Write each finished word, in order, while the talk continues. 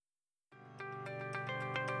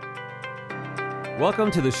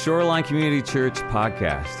Welcome to the Shoreline Community Church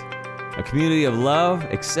podcast, a community of love,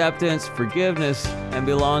 acceptance, forgiveness, and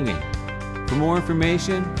belonging. For more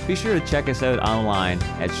information, be sure to check us out online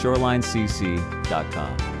at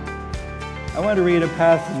shorelinecc.com. I want to read a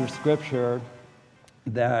passage of Scripture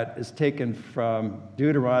that is taken from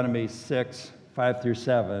Deuteronomy 6, 5 through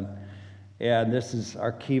 7, and this is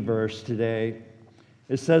our key verse today.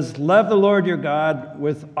 It says, "Love the Lord your God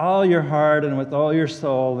with all your heart and with all your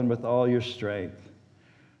soul and with all your strength.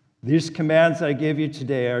 These commands I give you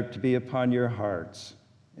today are to be upon your hearts.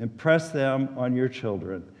 Impress them on your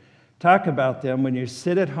children. Talk about them when you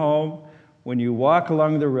sit at home, when you walk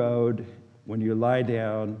along the road, when you lie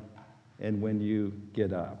down, and when you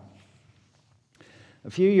get up."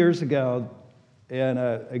 A few years ago, in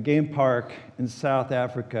a game park in South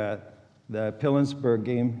Africa, the Pilanesberg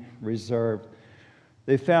Game Reserve,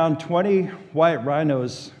 they found 20 white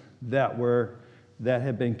rhinos that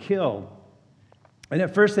had been killed. And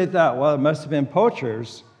at first they thought, well, it must have been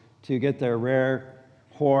poachers to get their rare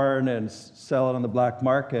horn and sell it on the black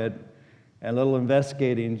market. And a little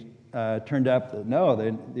investigating turned up that no,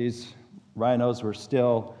 these rhinos were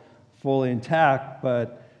still fully intact,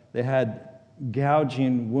 but they had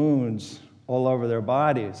gouging wounds all over their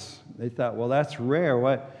bodies. They thought, well, that's rare.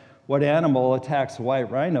 What animal attacks a white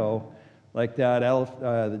rhino like that?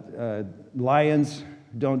 Lions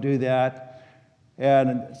don't do that.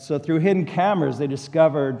 And so through hidden cameras, they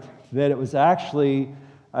discovered that it was actually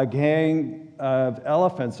a gang of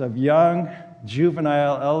elephants, of young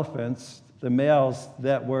juvenile elephants, the males,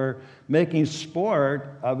 that were making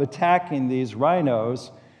sport of attacking these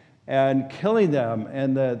rhinos and killing them.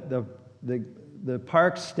 And the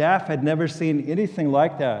park staff had never seen anything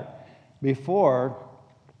like that before.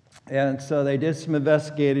 And so they did some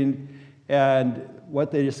investigating, and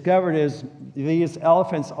what they discovered is these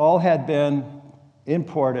elephants all had been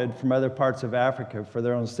imported from other parts of Africa for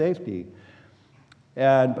their own safety.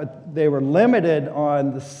 But they were limited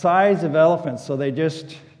on the size of elephants, so they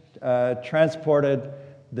just transported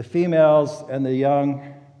the females and the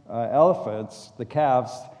young elephants, the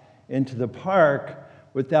calves, into the park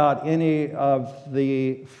without any of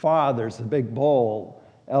the fathers, the big bull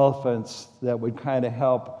elephants that would kind of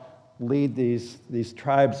help lead these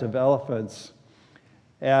tribes of elephants.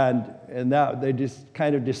 And that they just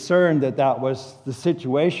kind of discerned that was the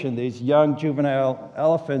situation. These young juvenile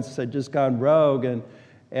elephants had just gone rogue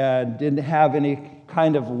and didn't have any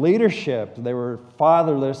kind of leadership. They were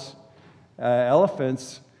fatherless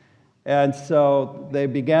elephants. And so they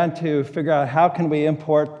began to figure out, how can we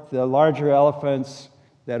import the larger elephants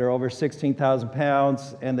that are over 16,000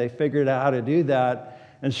 pounds? And they figured out how to do that.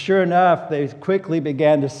 And sure enough, they quickly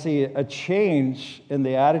began to see a change in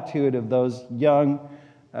the attitude of those young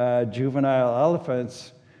juvenile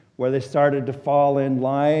elephants, where they started to fall in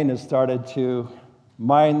line and started to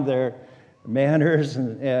mind their manners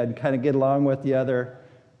and kind of get along with the other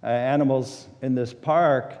animals in this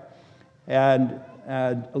park. And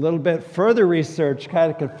a little bit further research kind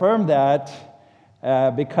of confirmed that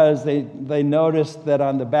because they noticed that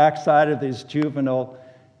on the backside of these juvenile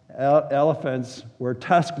elephants were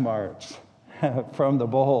tusk marks from the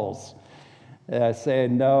bulls.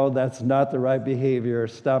 Saying, no, that's not the right behavior,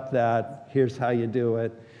 stop that, here's how you do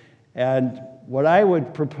it. And what I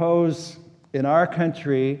would propose in our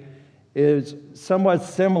country is somewhat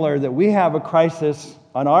similar, that we have a crisis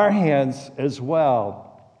on our hands as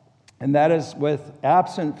well. And that is with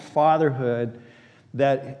absent fatherhood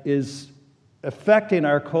that is affecting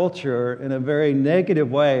our culture in a very negative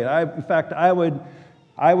way. In fact, I would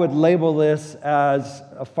label this as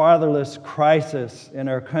a fatherless crisis in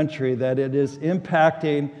our country, that it is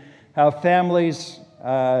impacting how families,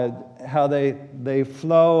 how they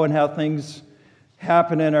flow and how things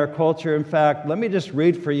happen in our culture. In fact, let me just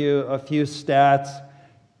read for you a few stats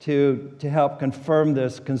to help confirm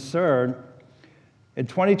this concern. In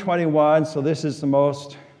 2021, so this is the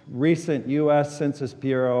most recent U.S. Census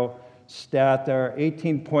Bureau stat, there are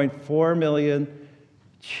 18.4 million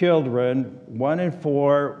children, 1 in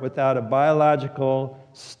 4, without a biological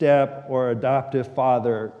step or adoptive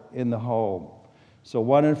father in the home. So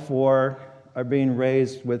 1 in 4 are being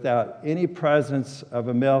raised without any presence of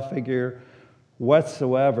a male figure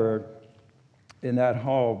whatsoever in that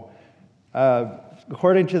home.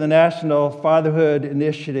 According to the National Fatherhood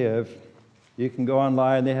Initiative, you can go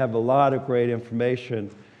online, they have a lot of great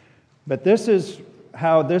information. But this is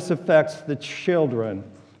how this affects the children.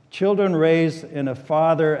 Children raised in a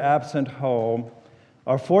father-absent home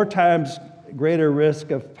are 4 times greater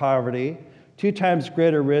risk of poverty, 2 times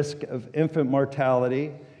greater risk of infant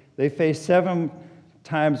mortality. They face 7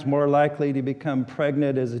 times more likely to become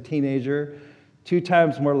pregnant as a teenager, 2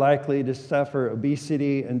 times more likely to suffer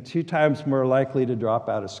obesity, and 2 times more likely to drop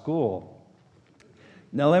out of school.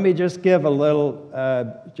 Now, let me just give a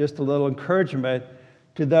little encouragement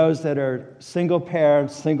to those that are single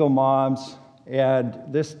parents, single moms, and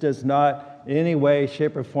this does not in any way,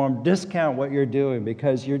 shape, or form discount what you're doing,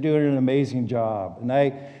 because you're doing an amazing job. And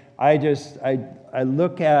I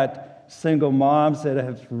look at single moms that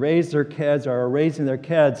have raised their kids or are raising their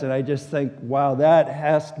kids, and I just think, wow, that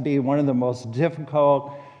has to be one of the most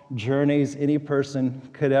difficult journeys any person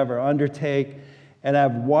could ever undertake. And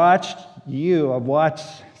I've watched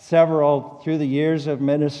several through the years of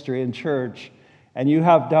ministry in church, and you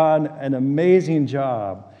have done an amazing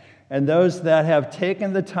job. And those that have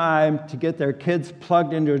taken the time to get their kids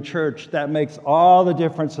plugged into a church, that makes all the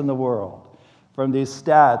difference in the world from these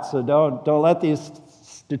stats. So don't let these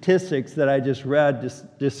statistics that I just read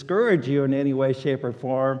discourage you in any way, shape, or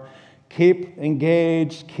form. Keep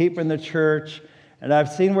engaged, keep in the church. And I've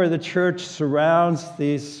seen where the church surrounds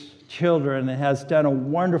these children and has done a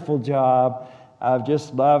wonderful job of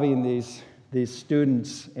just loving these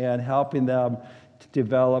students and helping them to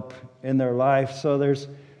develop in their life. So there's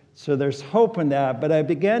hope in that. But I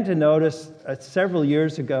began to notice several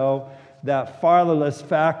years ago that fatherless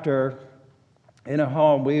factor in a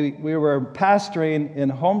home. We were pastoring in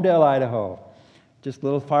Homedale, Idaho, just a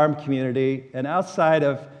little farm community. And outside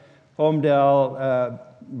of Homedale,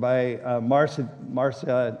 by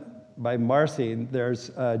Marcy, there's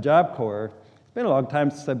Job Corps. It's been a long time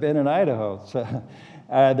since I've been in Idaho. So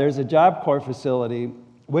there's a Job Corps facility,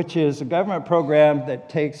 which is a government program that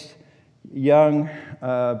takes young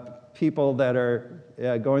people that are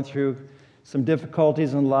going through some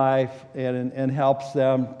difficulties in life and helps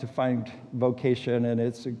them to find vocation, and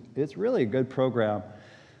it's really a good program.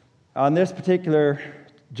 On this particular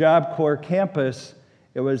Job Corps campus,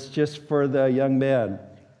 it was just for the young men.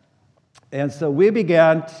 And so we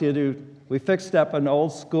fixed up an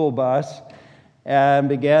old school bus and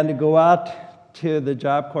began to go out to the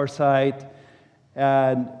Job Corps site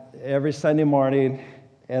and every Sunday morning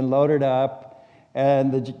and load it up.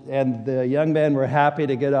 And the young men were happy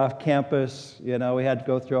to get off campus. You know, we had to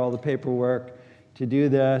go through all the paperwork to do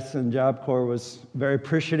this, and Job Corps was very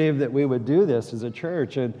appreciative that we would do this as a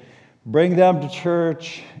church and bring them to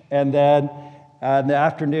church. And then in the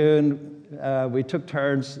afternoon, we took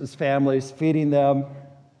turns as families feeding them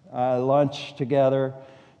lunch together.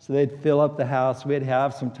 So they'd fill up the house. We'd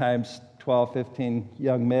have sometimes 12, 15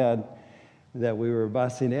 young men that we were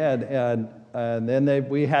busing in. And then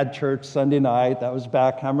we had church Sunday night. That was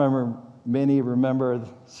back, I remember, many remember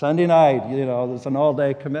Sunday night, there's an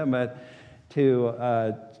all-day commitment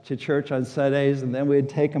to church on Sundays, and then we'd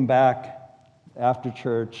take them back after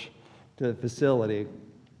church to the facility.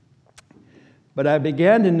 But I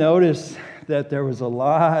began to notice that there was a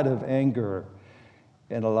lot of anger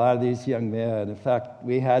in a lot of these young men. In fact,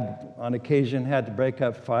 we had, on occasion, had to break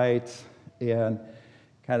up fights and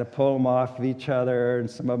kind of pull them off of each other, and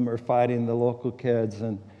some of them were fighting the local kids.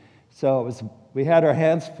 And so we had our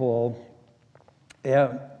hands full.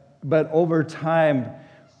 But over time,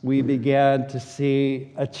 we began to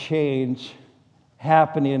see a change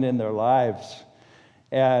happening in their lives.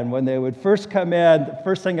 And when they would first come in, the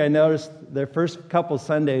first thing I noticed, their first couple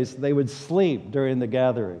Sundays, they would sleep during the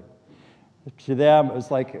gathering. To them, it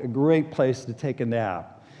was like a great place to take a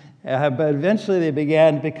nap. But eventually they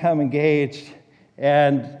began to become engaged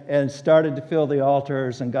and started to fill the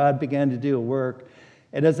altars, and God began to do a work.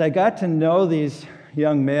 And as I got to know these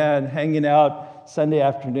young men hanging out Sunday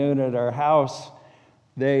afternoon at our house,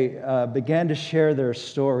 they began to share their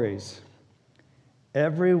stories.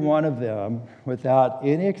 Every one of them, without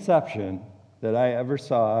any exception that I ever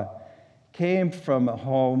saw, came from a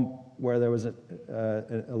home where there was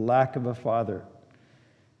a lack of a father.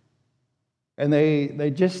 And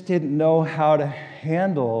they just didn't know how to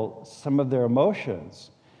handle some of their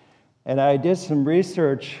emotions. And I did some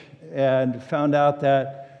research and found out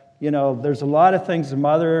that, there's a lot of things a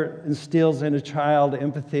mother instills in a child: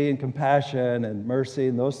 empathy and compassion and mercy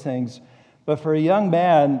and those things. But for a young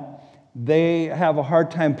man, they have a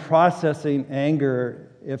hard time processing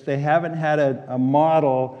anger if they haven't had a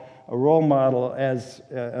role model as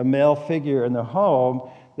a male figure in their home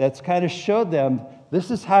that's kind of showed them,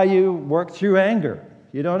 this is how you work through anger.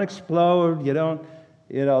 You don't explode. You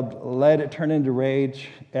don't, let it turn into rage.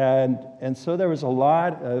 And so there was a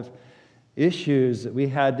lot of issues that we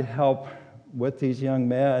had to help with these young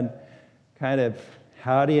men. Kind of,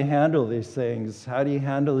 how do you handle these things? How do you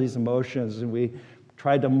handle these emotions? And we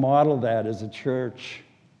tried to model that as a church,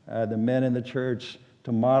 the men in the church,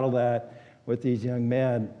 to model that with these young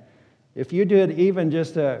men. If you did even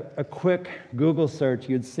just a quick Google search,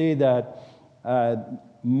 you'd see that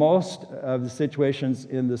most of the situations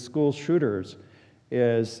in the school shooters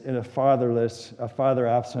is in a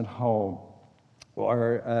father-absent home,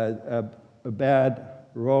 or a bad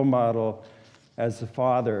role model as a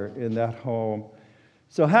father in that home.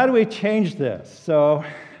 So how do we change this? So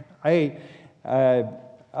I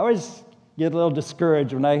always get a little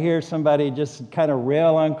discouraged when I hear somebody just kind of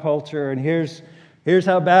rail on culture, and here's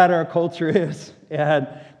how bad our culture is, and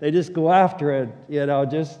they just go after it,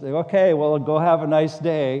 just, okay, well, go have a nice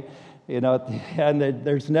day, and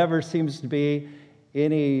there's never seems to be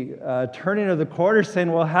any turning of the corner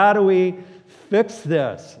saying, well, how do we fix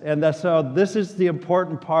this? And so this is the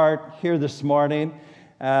important part here this morning.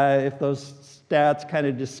 If those stats kind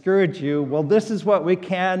of discourage you, well, this is what we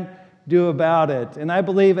can do about it. And I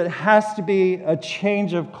believe it has to be a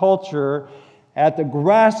change of culture at the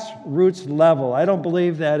grassroots level. I don't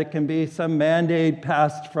believe that it can be some mandate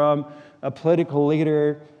passed from a political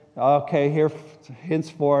leader. Okay, here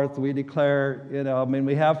henceforth we declare,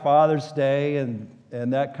 we have Father's Day, and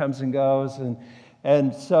that comes and goes,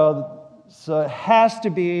 and so it has to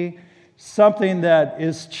be something that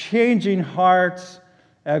is changing hearts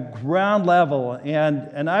at ground level,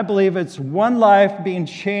 and I believe it's one life being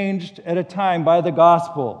changed at a time by the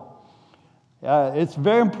gospel. It's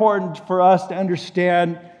very important for us to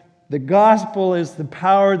understand the gospel is the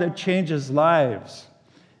power that changes lives.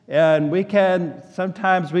 And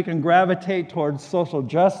sometimes we can gravitate towards social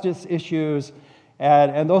justice issues,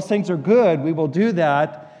 and those things are good. We will do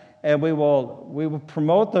that, and we will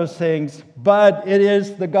promote those things, but it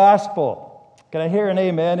is the gospel. Can I hear an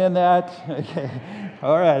amen in that? Okay.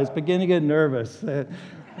 All right, it's beginning to get nervous. I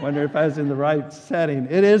wonder if I was in the right setting.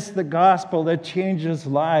 It is the gospel that changes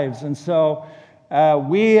lives. And so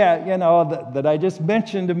that I just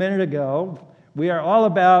mentioned a minute ago, we are all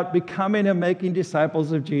about becoming and making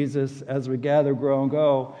disciples of Jesus as we gather, grow, and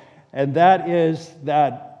go. And that is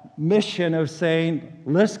that mission of saying,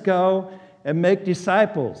 let's go and make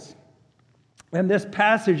disciples. And this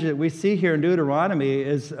passage that we see here in Deuteronomy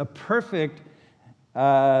is a perfect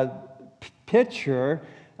picture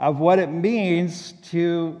of what it means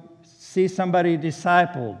to see somebody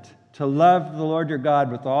discipled, to love the Lord your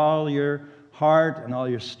God with all your heart and all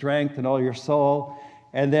your strength and all your soul,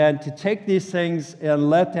 and then to take these things and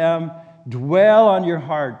let them dwell on your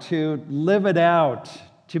heart, to live it out,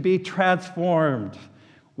 to be transformed.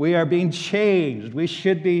 We are being changed. We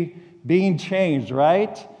should be being changed,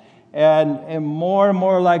 right? And more and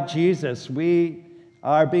more like Jesus. We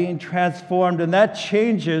are being transformed, and that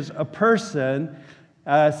changes a person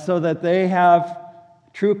so that they have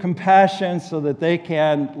true compassion, so that they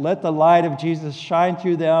can let the light of Jesus shine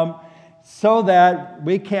through them, so that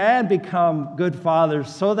we can become good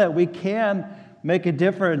fathers, so that we can make a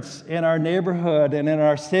difference in our neighborhood and in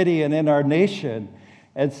our city and in our nation.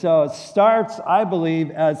 And so it starts, I believe,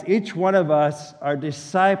 as each one of us are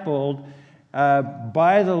discipled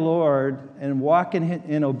by the Lord and walk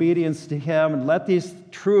in obedience to Him, and let these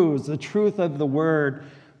truths, the truth of the Word,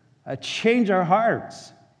 change our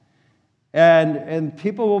hearts. And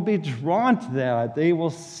people will be drawn to that. They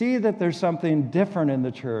will see that there's something different in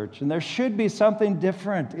the church, and there should be something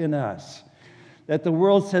different in us. That the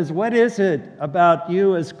world says, what is it about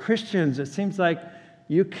you as Christians? It seems like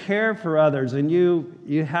you care for others, and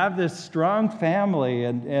you have this strong family,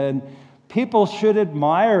 and people should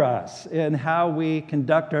admire us in how we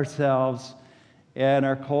conduct ourselves and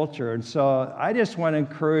our culture. And so I just want to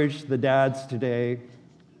encourage the dads today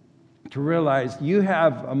to realize you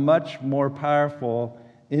have a much more powerful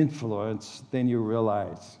influence than you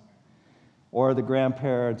realize. Or the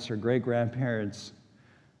grandparents or great-grandparents.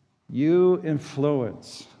 You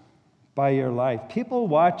influence by your life. People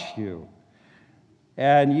watch you,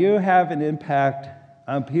 and you have an impact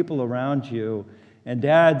on people around you. And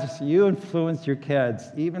dads, you influence your kids,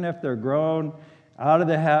 even if they're grown, out of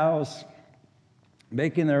the house,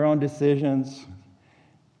 making their own decisions.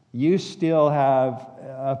 You still have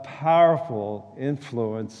a powerful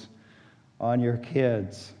influence on your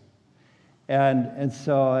kids. And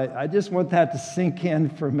so I just want that to sink in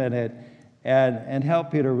for a minute and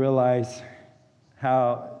help you to realize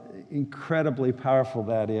how incredibly powerful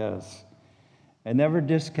that is. And never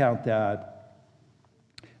discount that.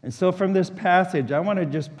 And so from this passage, I want to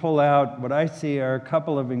just pull out what I see are a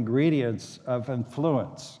couple of ingredients of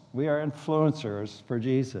influence. We are influencers for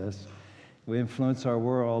Jesus. We influence our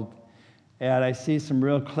world. And I see some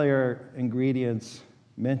real clear ingredients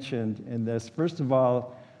mentioned in this. First of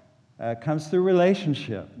all, it comes through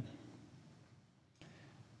relationship.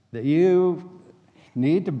 That you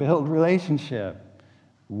need to build relationship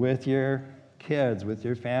with your kids, with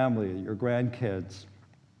your family, your grandkids.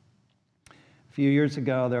 A few years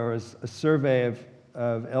ago, there was a survey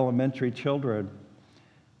of elementary children,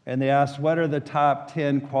 and they asked, what are the top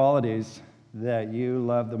 10 qualities that you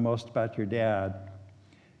love the most about your dad?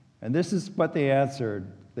 And this is what they answered.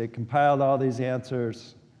 They compiled all these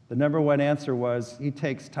answers. The number one answer was, he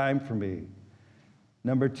takes time for me.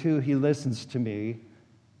 Number two, he listens to me.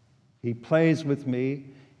 He plays with me.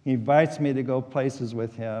 He invites me to go places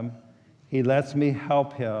with him. He lets me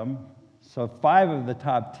help him. So 5 of the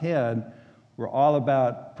top 10 were all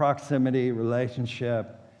about proximity,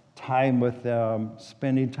 relationship, time with them,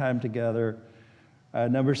 spending time together.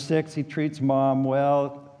 Number 6, he treats mom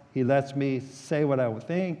well. He lets me say what I would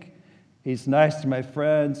think. He's nice to my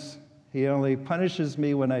friends. He only punishes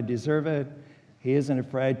me when I deserve it. He isn't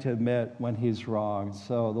afraid to admit when he's wrong.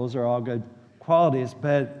 So those are all good qualities,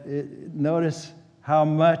 but notice how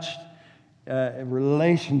much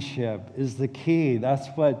relationship is the key. That's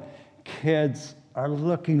what kids are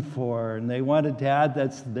looking for, and they want a dad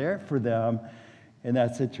that's there for them in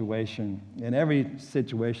that situation, in every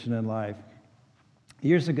situation in life.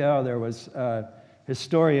 Years ago, there was a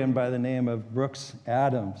historian by the name of Brooks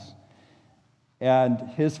Adams, and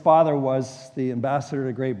his father was the ambassador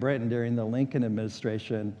to Great Britain during the Lincoln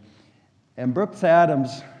administration. And Brooks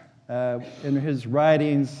Adams, in his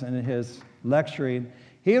writings and in his lecturing,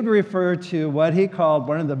 he would refer to what he called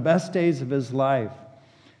one of the best days of his life.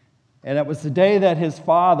 And it was the day that his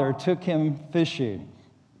father took him fishing.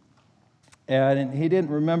 And he didn't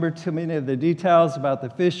remember too many of the details about the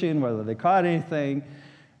fishing, whether they caught anything.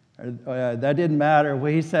 That didn't matter.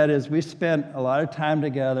 What he said is, we spent a lot of time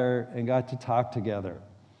together and got to talk together.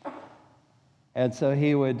 And so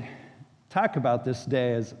he would talk about this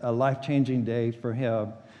day as a life-changing day for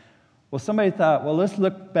him. Well, somebody thought, well, let's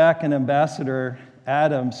look back in Ambassador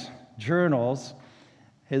Adams' journals.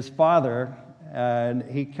 His father, and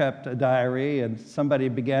he kept a diary, and somebody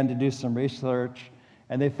began to do some research,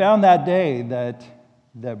 and they found that day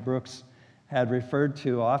that Brooks had referred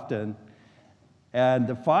to often. And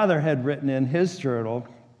the father had written in his journal,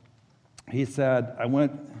 he said, I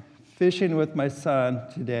went fishing with my son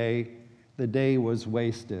today. The day was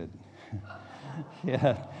wasted.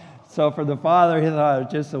 Yeah. So for the father, he thought it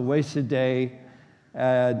was just a wasted day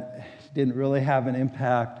and didn't really have an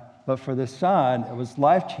impact. But for the son, it was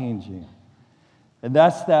life-changing. And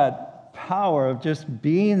that's that power of just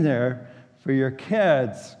being there for your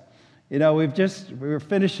kids. You know, we were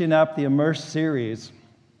finishing up the Immerse series.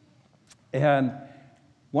 And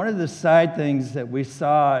one of the side things that we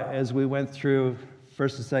saw as we went through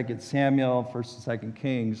 1st and 2nd Samuel, 1st and 2nd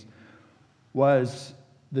Kings, was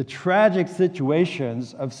the tragic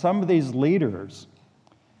situations of some of these leaders.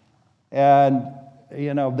 And,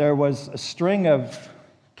 you know, there was a string of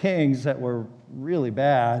kings that were really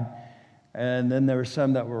bad, and then there were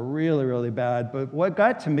some that were really, really bad. But what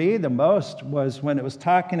got to me the most was when it was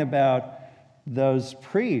talking about those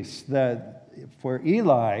priests, that for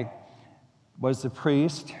Eli was the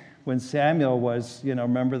priest, when Samuel was, you know,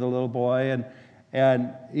 remember the little boy,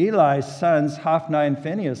 and Eli's sons, Hophni and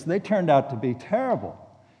Phinehas, they turned out to be terrible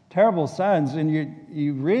sons. And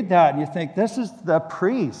you read that and you think, this is the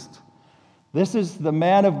priest. This is the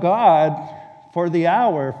man of God for the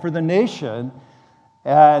hour, for the nation.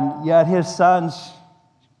 And yet his sons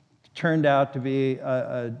turned out to be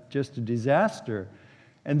just a disaster.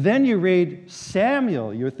 And then you read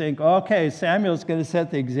Samuel. You think, okay, Samuel's going to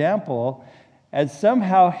set the example. And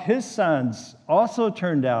somehow his sons also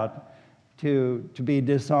turned out to be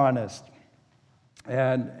dishonest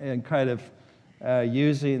and kind of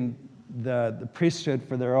using the priesthood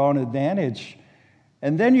for their own advantage.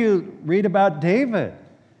 And then you read about David,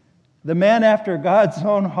 the man after God's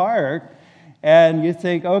own heart, and you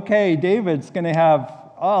think, okay, David's going to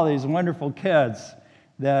have all these wonderful kids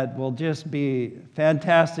that will just be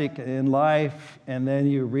fantastic in life, and then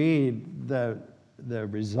you read the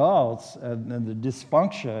results and the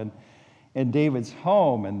dysfunction in David's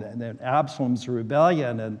home, and then Absalom's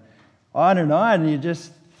rebellion, and on, and you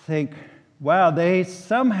just think, wow, they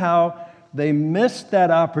missed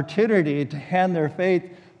that opportunity to hand their faith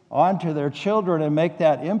onto their children and make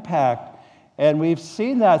that impact. And we've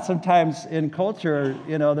seen that sometimes in culture.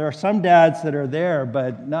 You know, there are some dads that are there,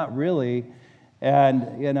 but not really.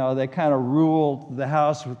 And, you know, they kind of rule the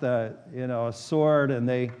house with a sword, and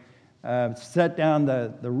they set down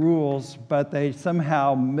the rules, but they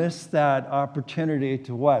somehow miss that opportunity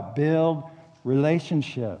to what? Build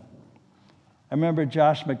relationship. I remember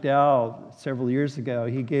Josh McDowell several years ago,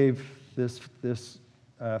 he gave this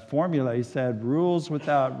formula. He said, rules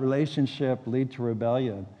without relationship lead to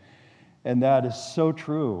rebellion. And that is so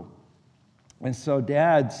true. And so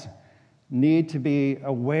dads need to be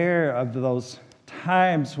aware of those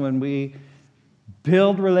times when we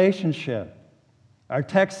Build relationship. Our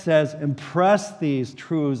text says, impress these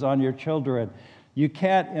truths on your children. You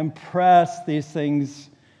can't impress these things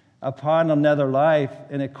upon another life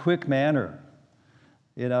in a quick manner.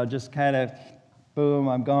 Just kind of, boom,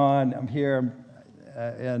 I'm gone, I'm here,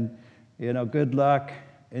 and, good luck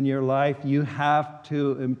in your life. You have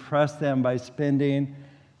to impress them by spending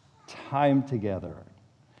time together.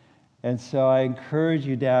 And so I encourage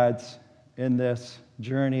you, dads, in this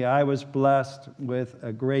journey. I was blessed with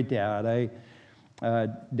a great dad.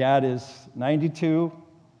 Dad is 92,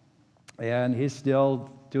 and he's still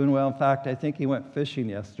doing well. In fact, I think he went fishing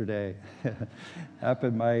yesterday up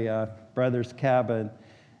at my brother's cabin.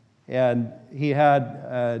 And he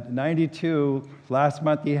had 92. Last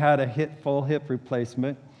month he had a full hip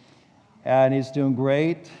replacement, and he's doing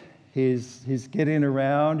great. He's getting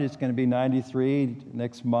around. He's going to be 93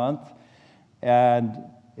 next month, and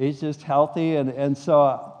he's just healthy. And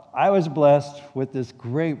so I was blessed with this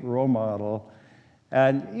great role model.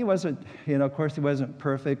 And he wasn't, of course he wasn't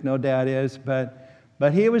perfect. No dad is,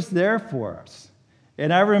 but he was there for us.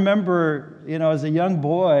 And I remember, as a young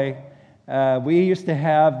boy, we used to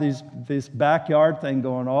have this backyard thing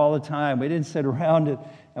going all the time. We didn't sit around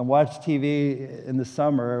and watch TV in the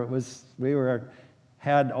summer. We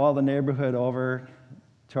had all the neighborhood over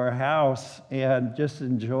to our house and just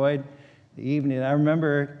enjoyed the evening. I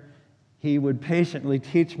remember he would patiently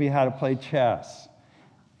teach me how to play chess.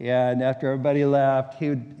 And after everybody left,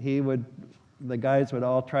 the guys would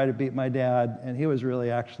all try to beat my dad, and he was really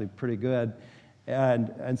actually pretty good.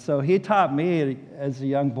 And so he taught me as a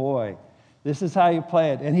young boy, this is how you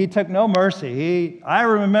play it. And he took no mercy. I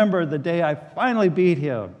remember the day I finally beat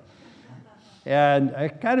him. And I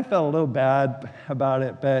kind of felt a little bad about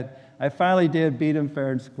it, but I finally did beat him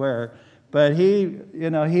fair and square. But he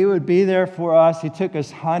would be there for us. He took us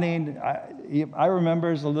hunting. I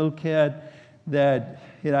remember as a little kid that,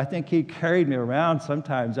 I think he carried me around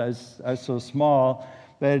sometimes. I was so small.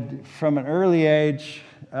 But from an early age,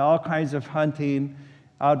 all kinds of hunting,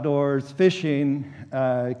 outdoors, fishing,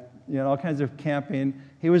 all kinds of camping.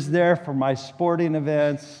 He was there for my sporting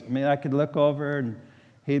events. I could look over and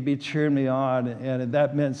he'd be cheering me on, and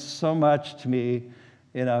that meant so much to me.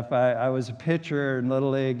 If I was a pitcher in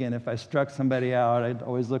Little League, and if I struck somebody out, I'd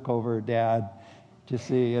always look over at Dad to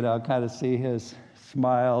see, kind of see his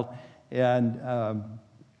smile. And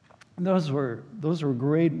those were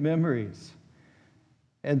great memories.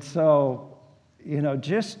 And so,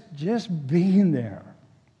 just being there.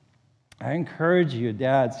 I encourage you,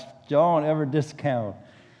 dads, don't ever discount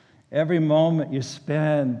every moment you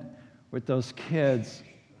spend with those kids.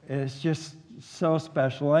 It's just so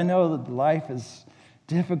special. I know that life is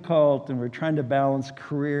difficult, and we're trying to balance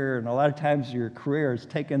career, and a lot of times your career is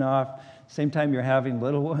taking off same time you're having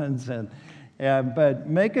little ones, but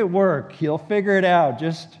make it work. You'll figure it out.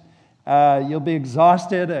 Just you'll be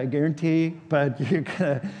exhausted, I guarantee, but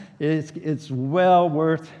it's well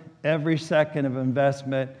worth every second of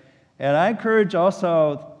investment. And I encourage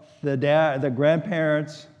also the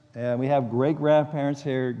grandparents, and we have great grandparents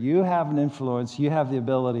here. You have an influence. You have the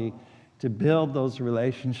ability to build those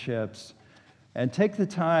relationships, and take the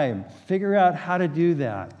time, figure out how to do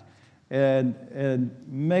that, and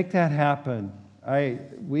make that happen.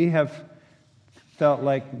 We have felt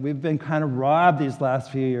like we've been kind of robbed these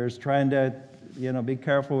last few years, trying to be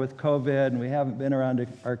careful with COVID, and we haven't been around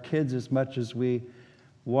our kids as much as we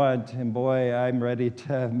want. And boy, I'm ready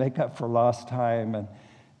to make up for lost time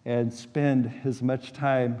and spend as much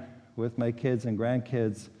time with my kids and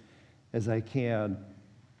grandkids as I can.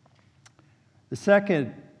 The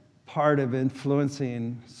second part of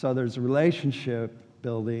influencing, so there's relationship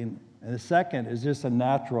building, and the second is just a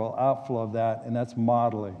natural outflow of that, and that's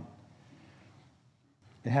modeling.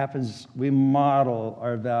 It happens, we model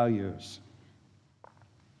our values.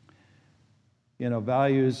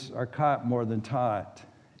 Values are caught more than taught.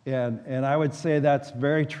 And I would say that's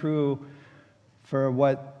very true for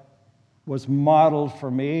what was modeled for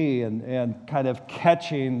me, and kind of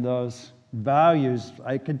catching those values.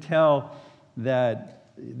 I could tell that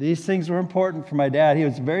these things were important for my dad. He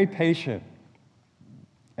was very patient.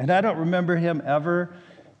 And I don't remember him ever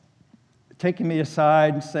taking me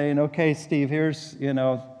aside and saying, okay, Steve, here's,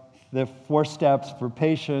 the 4 steps for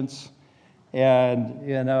patience. And,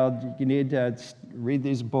 you need to read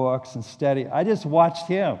these books and study. I just watched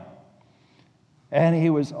him. And he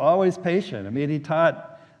was always patient. He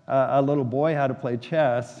taught a little boy how to play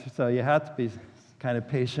chess, so you have to be kind of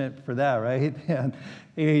patient for that, right? And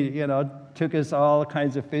he, took us all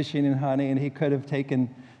kinds of fishing and hunting, and he could have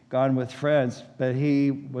gone with friends, but he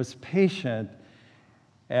was patient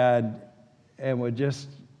and would just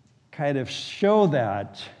kind of show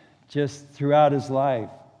that just throughout his life.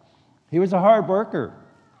 He was a hard worker.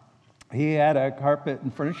 He had a carpet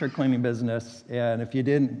and furniture cleaning business, and if you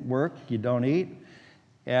didn't work, you don't eat.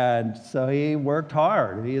 And so he worked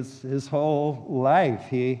hard. His whole life,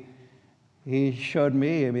 he showed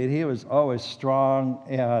me. I mean, he was always strong,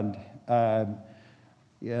 and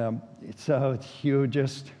so you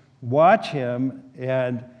just watch him,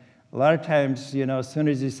 and a lot of times, as soon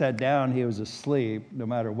as he sat down, he was asleep, no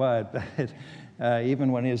matter what. But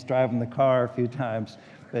even when he was driving the car a few times.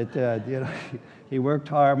 But he worked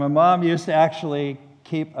hard. My mom used to actually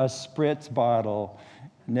keep a spritz bottle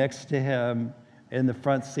next to him in the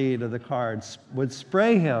front seat of the car and would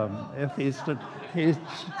spray him if he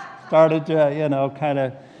started to,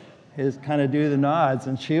 kind of do the nods,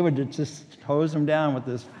 and she would just hose him down with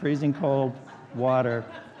this freezing cold water.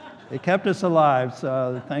 It kept us alive,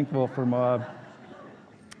 so thankful for Mom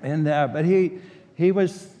in that. But he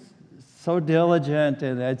was so diligent,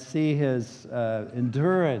 and I'd see his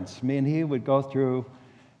endurance. I mean, he would go through.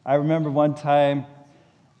 I remember one time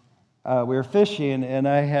we were fishing, and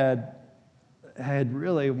I had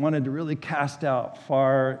really wanted to really cast out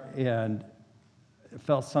far, and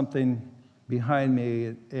felt something behind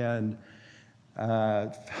me, and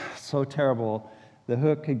so terrible. The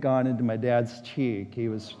hook had gone into my dad's cheek. He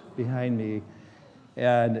was behind me.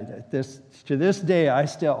 And to this day, I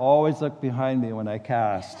still always look behind me when I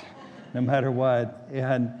cast, no matter what.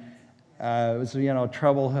 And it was, a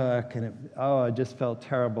treble hook, and it just felt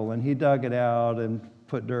terrible. And he dug it out and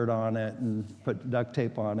put dirt on it and put duct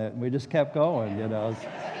tape on it, and we just kept going,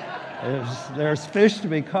 There's fish to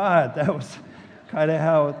be caught. That was kind of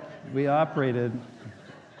how we operated.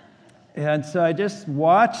 And so I just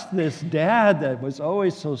watched this dad that was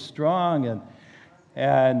always so strong,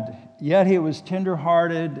 and yet he was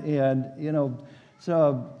tenderhearted, and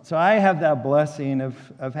so I have that blessing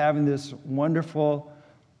of having this wonderful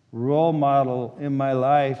role model in my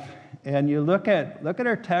life. And you look at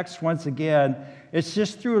our text once again. It's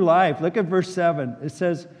just through life. Look at verse 7. It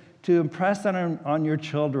says, to impress on your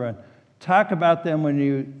children. Talk about them when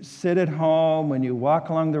you sit at home, when you walk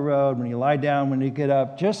along the road, when you lie down, when you get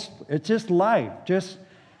up. It's just life. Just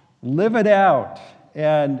live it out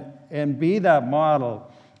and be that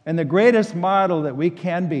model. And the greatest model that we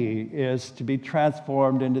can be is to be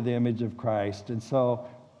transformed into the image of Christ. And so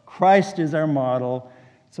Christ is our model.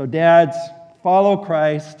 So dads, follow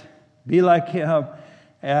Christ, be like him,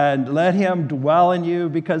 and let him dwell in you,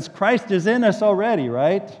 because Christ is in us already,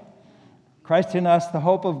 right? Christ in us, the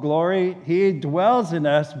hope of glory. He dwells in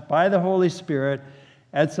us by the Holy Spirit.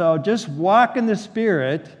 And so just walk in the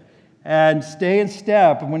Spirit and stay in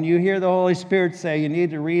step. And when you hear the Holy Spirit say you need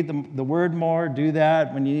to read the Word more, do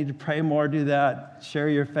that. When you need to pray more, do that. Share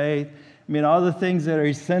your faith. I mean, all the things that are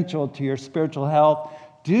essential to your spiritual health,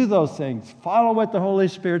 do those things. Follow what the Holy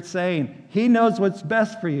Spirit's saying. He knows what's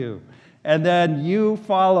best for you. And then you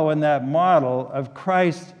follow in that model of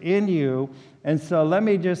Christ in you. And so let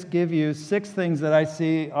me just give you 6 things that I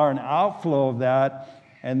see are an outflow of that,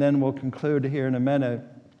 and then we'll conclude here in a minute.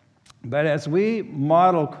 But as we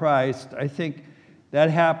model Christ, I think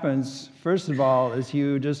that happens, first of all, as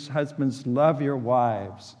you just, husbands, love your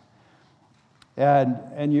wives.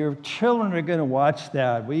 And your children are going to watch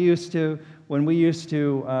that. When we used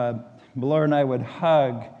to, Laura and I would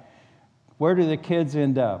hug, where do the kids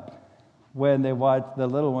end up when they watch, the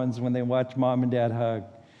little ones, when they watch mom and dad hug?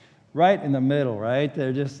 Right in the middle, right?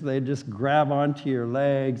 They just grab onto your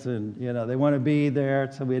legs, and they want to be there.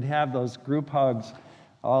 So we'd have those group hugs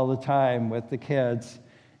all the time with the kids,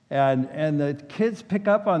 and the kids pick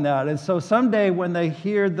up on that. And so someday when they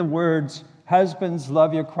hear the words, "Husbands,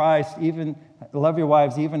 love your wives,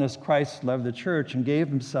 even as Christ loved the church and gave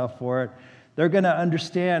himself for it," they're going to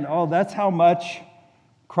understand. Oh, that's how much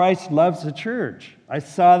Christ loves the church. I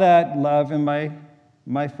saw that love in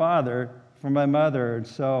my father from my mother, and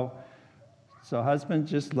so husbands,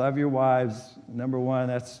 just love your wives. Number 1,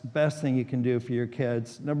 that's the best thing you can do for your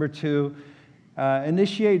kids. Number 2,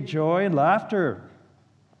 initiate joy and laughter.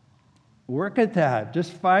 Work at that.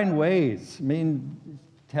 Just find ways. I mean,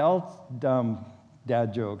 tell dumb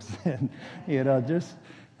dad jokes, and just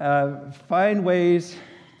find ways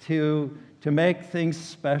to make things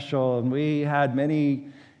special. And we had many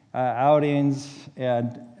outings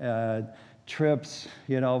and trips,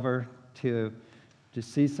 over to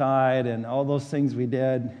Seaside, and all those things we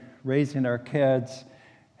did, raising our kids,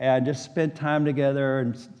 and just spent time together,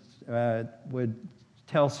 and would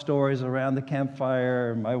tell stories around the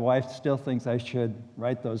campfire. My wife still thinks I should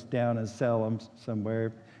write those down and sell them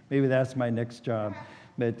somewhere. Maybe that's my next job.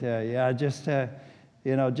 But just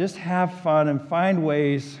have fun and find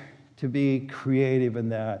ways to be creative in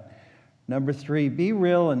that. Number 3, be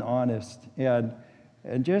real and honest, and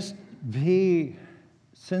just be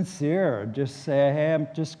sincere. Just say, hey, I'm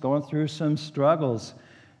just going through some struggles,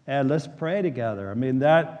 and let's pray together. I mean,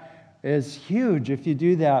 that is huge if you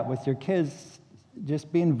do that with your kids,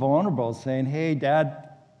 just being vulnerable, saying, hey, Dad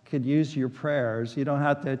could use your prayers. You don't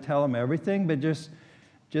have to tell them everything, but just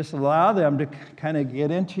allow them to kind of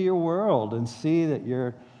get into your world and see that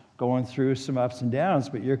you're going through some ups and downs,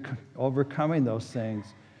 but you're overcoming those things.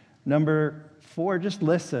 Number 4, just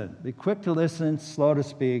listen. Be quick to listen, slow to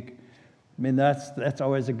speak. I mean, that's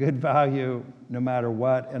always a good value no matter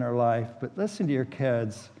what in our life. But listen to your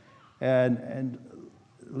kids and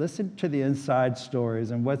listen to the inside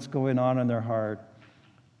stories and what's going on in their heart.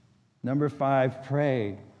 Number 5,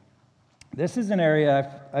 pray. This is an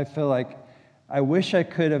area I feel like I wish I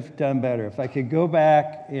could have done better. If I could go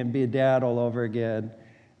back and be a dad all over again,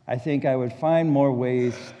 I think I would find more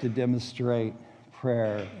ways to demonstrate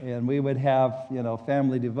prayer. And we would have,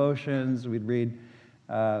 family devotions. We'd read,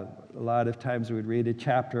 a lot of times we'd read a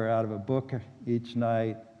chapter out of a book each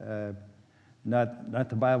night. Not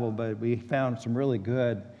the Bible, but we found some really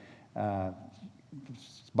good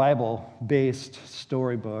Bible-based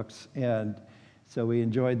storybooks. And so we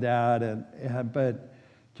enjoyed that. But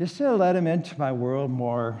just to let him into my world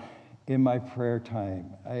more in my prayer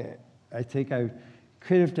time. I think I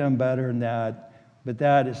could have done better than that, but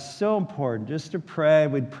that is so important, just to pray.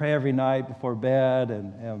 We'd pray every night before bed,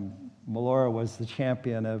 and Melora was the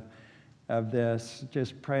champion of this,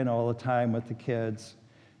 just praying all the time with the kids,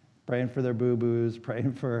 praying for their boo-boos,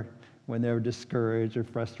 praying for when they were discouraged or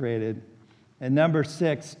frustrated. And number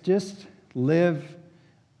 6, just live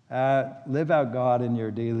out God in your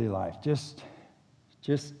daily life. Just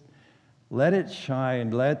let it shine.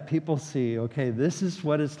 Let people see, okay, this is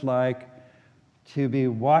what it's like to be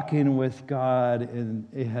walking with God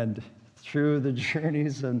and through the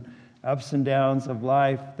journeys and ups and downs of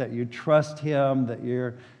life, that you trust Him, that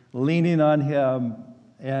you're leaning on Him,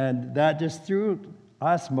 and that just through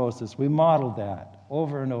osmosis, we modeled that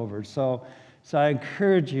over and over. So I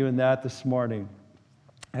encourage you in that this morning.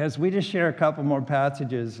 As we just share a couple more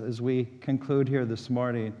passages as we conclude here this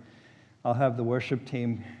morning, I'll have the worship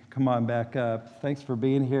team come on back up. Thanks for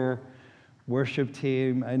being here, worship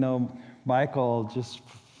team. I know Michael just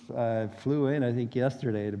flew in, I think,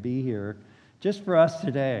 yesterday to be here just for us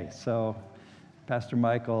today. So, Pastor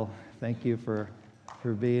Michael, thank you for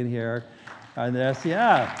being here on this.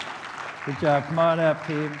 Yeah, good job. Come on up,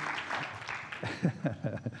 team.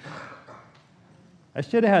 I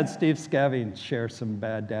should have had Steve Scaving share some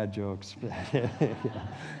bad dad jokes.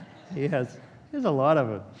 He has a lot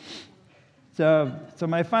of it. So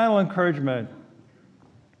my final encouragement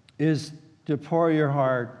is to pour your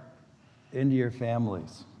heart into your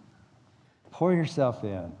families. Pour yourself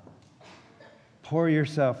in. Pour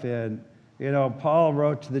yourself in. Paul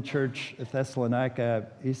wrote to the church at Thessalonica,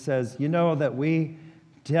 he says, that we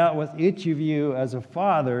dealt with each of you as a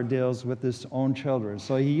father deals with his own children.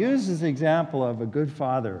 So he uses the example of a good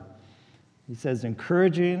father. He says,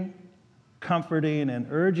 encouraging, comforting, and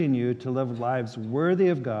urging you to live lives worthy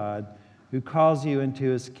of God, who calls you into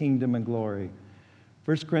His kingdom and glory.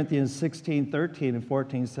 1 Corinthians 16:13 and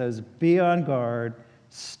 14 says, be on guard,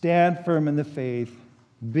 stand firm in the faith,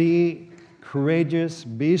 be courageous,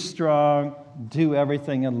 be strong, do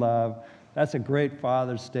everything in love. That's a great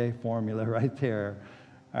Father's Day formula right there,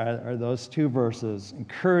 are those 2 verses.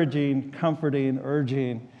 Encouraging, comforting,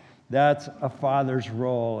 urging, that's a father's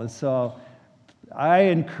role. And so I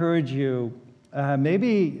encourage you,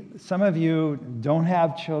 maybe some of you don't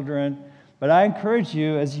have children, but I encourage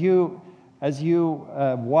you as you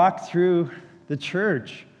walk through the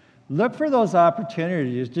church, look for those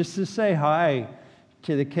opportunities just to say hi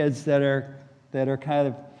to the kids that are kind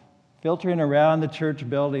of filtering around the church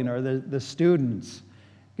building, or the students.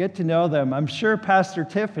 Get to know them. I'm sure Pastor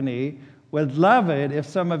Tiffany would love it if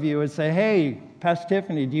some of you would say, hey, Pastor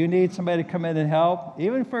Tiffany, do you need somebody to come in and help?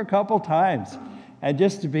 Even for a couple times. And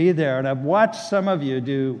just to be there. And I've watched some of you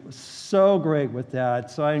do so great with that.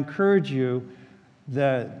 So I encourage you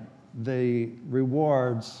that the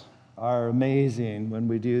rewards are amazing when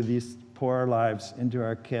we do these, pour our lives into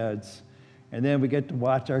our kids. And then we get to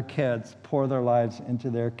watch our kids pour their lives into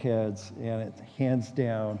their kids. And it's hands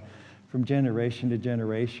down from generation to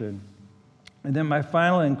generation. And then my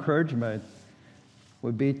final encouragement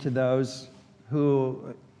would be to those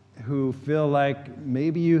who feel like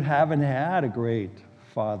maybe you haven't had a great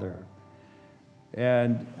father.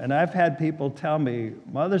 And I've had people tell me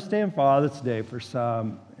Mother's Day and Father's Day for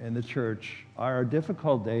some in the church are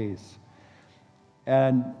difficult days.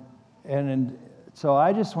 And so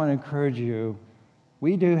I just want to encourage you,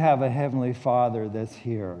 we do have a Heavenly Father that's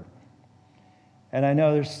here. And I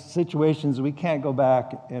know there's situations we can't go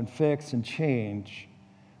back and fix and change,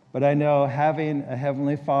 but I know having a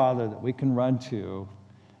Heavenly Father that we can run to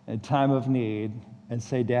in time of need and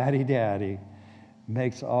say, Daddy, Daddy,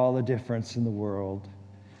 makes all the difference in the world.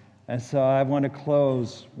 And so I want to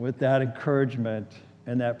close with that encouragement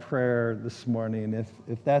and that prayer this morning.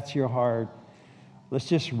 If that's your heart, let's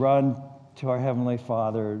just run to our Heavenly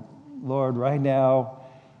Father. Lord, right now,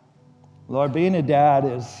 Lord, being a dad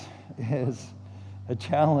is a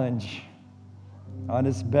challenge on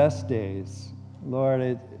its best days.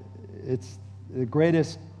 Lord, it's the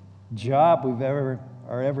greatest job we've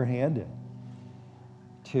ever handed,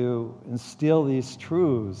 to instill these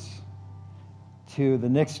truths to the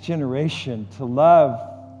next generation, to love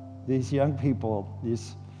these young people,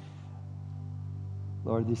 these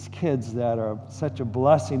kids that are such a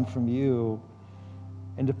blessing from you,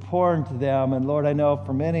 and to pour into them. And Lord, I know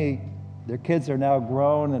for many, their kids are now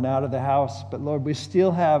grown and out of the house, but Lord, we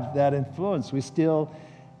still have that influence. We still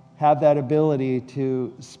have that ability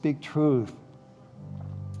to speak truth.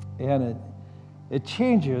 And it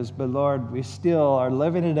changes, but Lord, we still are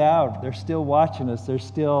living it out. They're still watching us. They're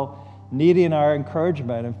still needing our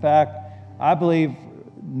encouragement. In fact, I believe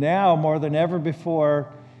now more than ever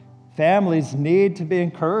before, families need to be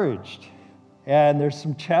encouraged. And there's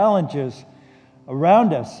some challenges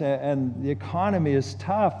around us, and the economy is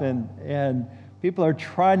tough, and people are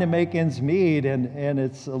trying to make ends meet, and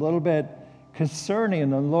it's a little bit concerning.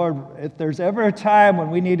 And Lord, if there's ever a time when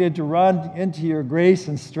we needed to run into your grace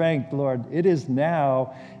and strength, Lord, it is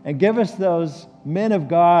now. And give us those men of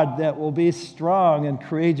God that will be strong and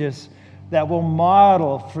courageous, that will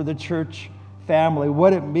model for the church family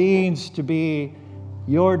what it means to be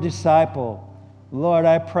your disciple. Lord,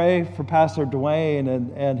 I pray for Pastor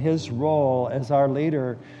Dwayne and his role as our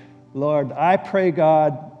leader. Lord, I pray,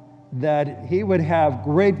 God, that he would have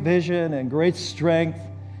great vision and great strength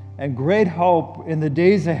and great hope in the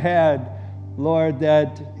days ahead. Lord,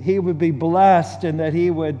 that he would be blessed and that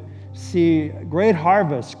he would see great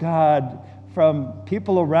harvest, God, from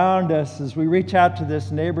people around us as we reach out to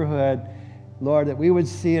this neighborhood. Lord, that we would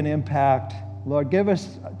see an impact. Lord, give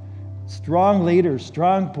us strong leaders,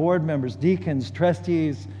 strong board members, deacons,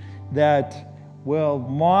 trustees that will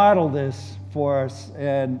model this for us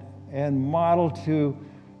and model to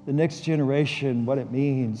the next generation what it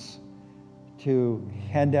means to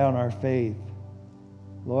hand down our faith.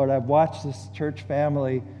 Lord, I've watched this church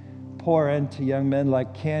family pour into young men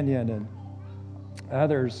like Kenyon and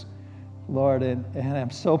others, Lord, and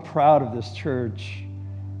I'm so proud of this church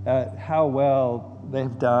at how well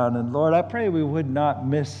they've done. And Lord, I pray we would not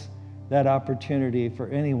miss that opportunity for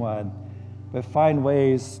anyone, but find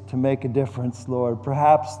ways to make a difference, Lord.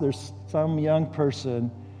 Perhaps there's some young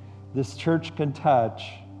person this church can touch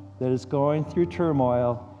that is going through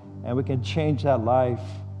turmoil, and we can change that life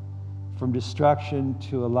from destruction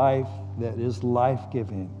to a life that is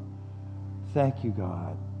life-giving. Thank you,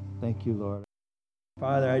 God. Thank you, Lord.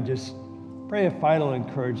 Father, I just pray a final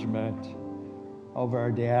encouragement over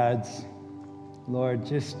our dads. Lord,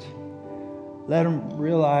 just let them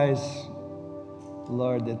realize,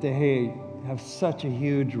 Lord, that they have such a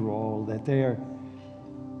huge role, that they are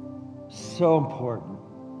so important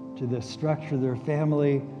to the structure of their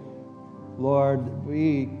family. Lord,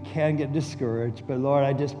 we can get discouraged, but Lord,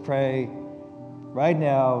 I just pray right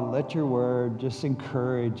now, let your word just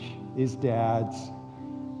encourage these dads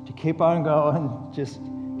to keep on going, just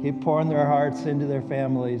keep pouring their hearts into their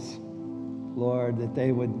families. Lord, that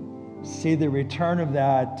they would see the return of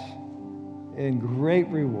that in great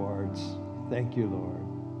rewards. Thank you,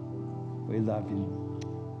 Lord. We love you.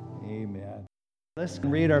 Amen. Let's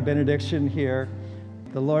read our benediction here.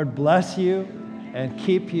 The Lord bless you and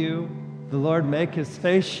keep you. The Lord make his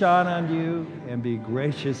face shine on you and be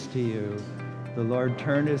gracious to you. The Lord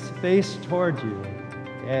turn his face toward you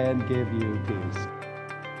and give you peace.